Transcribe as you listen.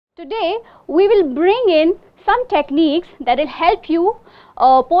Today we will bring in some techniques that will help you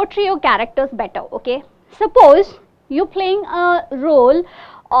portray your characters better. Okay, suppose you're playing a role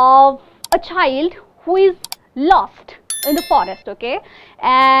of a child who is lost in the forest, okay,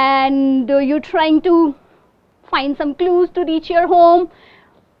 and you're trying to find some clues to reach your home,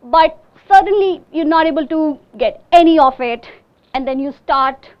 but suddenly you're not able to get any of it, and then you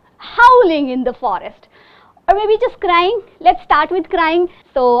start howling in the forest, or maybe just crying. Let's start with crying.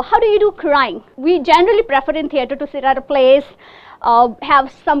 So how do you do crying? We generally prefer in theatre to sit at a place,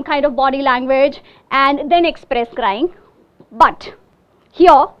 have some kind of body language, and then express crying. But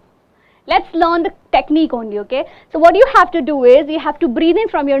here, let's learn the technique only, okay? So what you have to do is, you have to breathe in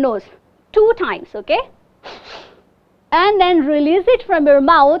from your nose 2 times, okay? And then release it from your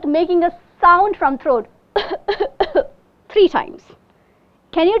mouth, making a sound from throat 3 times.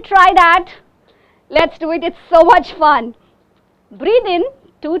 Can you try that? Let's do it. It's so much fun. Breathe in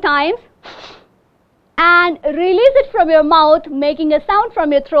 2 times and release it from your mouth, making a sound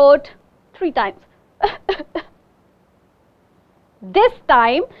from your throat 3 times. This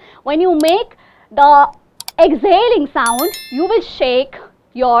time, when you make the exhaling sound, you will shake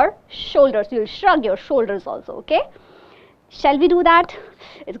your shoulders. You will shrug your shoulders also, okay? Shall we do that?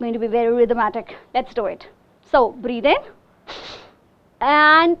 It's going to be very rhythmic. Let's do it. So, breathe in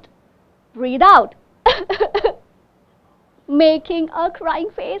and breathe out. Making a crying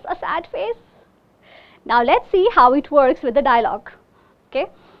face, a sad face. Now let's see how it works with the dialogue. Okay.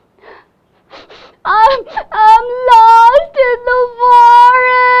 I'm lost in the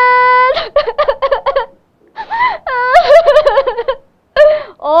forest.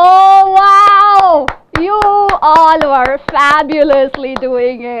 Oh wow! You all were fabulously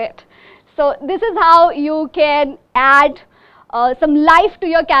doing it. So this is how you can add some life to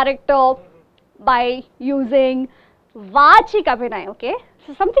your character by using Vachik Abhinay, okay?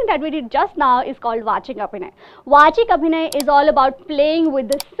 So something that we did just now is called Vachik Abhinay. Vachik Abhinay is all about playing with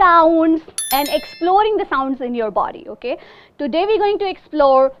the sounds and exploring the sounds in your body, okay? Today we're going to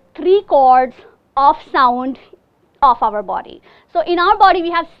explore 3 chords of sound of our body. So in our body we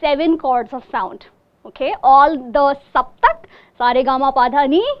have 7 chords of sound, okay? All the saptak, sa re ga ma pa dha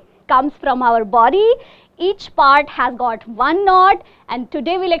ni, comes from our body. Each part has got 1 knot, and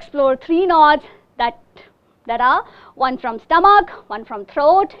today we'll explore 3 knots that are 1 from stomach, 1 from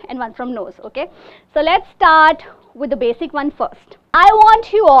throat, and 1 from nose, okay? So let's start with the basic one first. I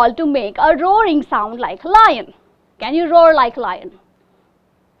want you all to make a roaring sound like a lion. Can you roar like a lion?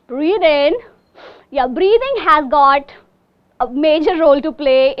 Breathe in. Yeah, breathing has got a major role to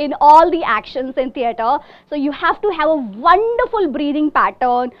play in all the actions in theatre. So you have to have a wonderful breathing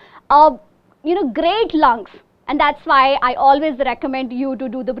pattern, great lungs, and that's why I always recommend you to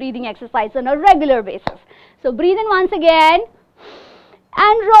do the breathing exercise on a regular basis. So breathe in once again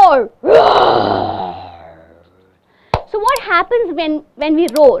and roar. So what happens when we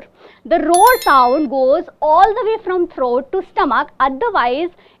roar? The roar sound goes all the way from throat to stomach, otherwise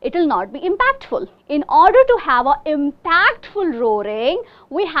it will not be impactful. In order to have an impactful roaring,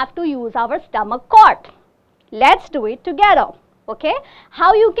 we have to use our stomach cord. Let's do it together. Okay,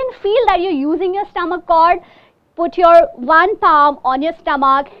 how you can feel that you're using your stomach cord? Put your 1 palm on your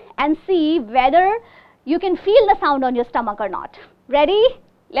stomach and see whether you can feel the sound on your stomach or not. Ready?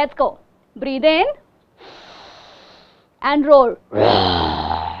 Let's go. Breathe in and roar.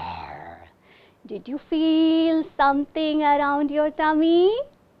 Did you feel something around your tummy?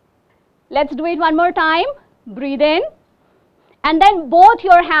 Let's do it one more time. Breathe in and then both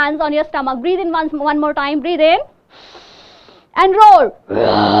your hands on your stomach. Breathe in one more time. Breathe in and roar.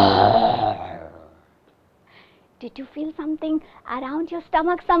 Did you feel something around your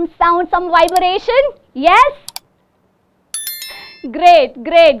stomach? Some sound, some vibration? Yes? Great,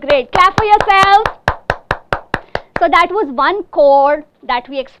 great, great. Clap for yourself. So that was 1 chord that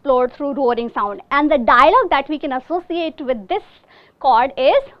we explored through roaring sound. And the dialogue that we can associate with this chord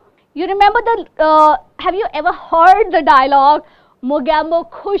is, you remember have you ever heard the dialogue, Mogambo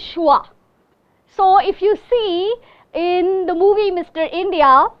Khush Hua? So if you see, in the movie Mr.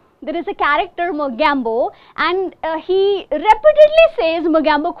 India, there is a character Mogambo, and he repeatedly says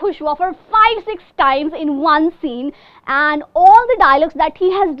Mogambo Khush Hua for 5-6 times in one scene, and all the dialogues that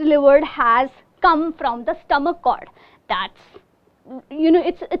he has delivered has come from the stomach cord. That's,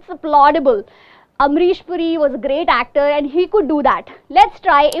 it's applaudable. Amrish Puri was a great actor and he could do that. Let's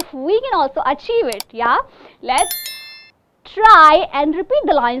try if we can also achieve it, yeah? Let's try and repeat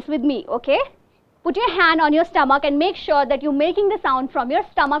the lines with me, okay? Put your hand on your stomach and make sure that you're making the sound from your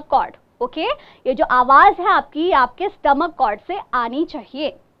stomach cord. Okay? ये जो आवाज है आपकी, आपके stomach cord से आनी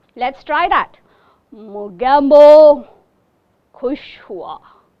चाहिए. Let's try that. Mogambo खुश हुआ.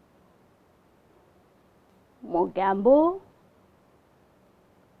 मोगैम्बो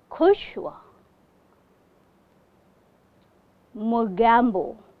खुश हुआ, मोगैम्बो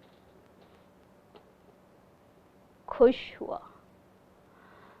खुश हुआ,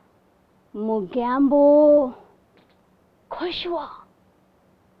 मोगैम्बो खुश हुआ,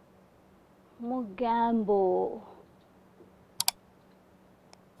 मोगैम्बो,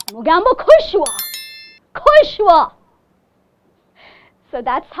 मोगैम्बो खुश हुआ, खुश हुआ. So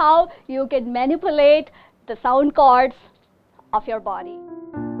that's how you can manipulate the sound chords of your body.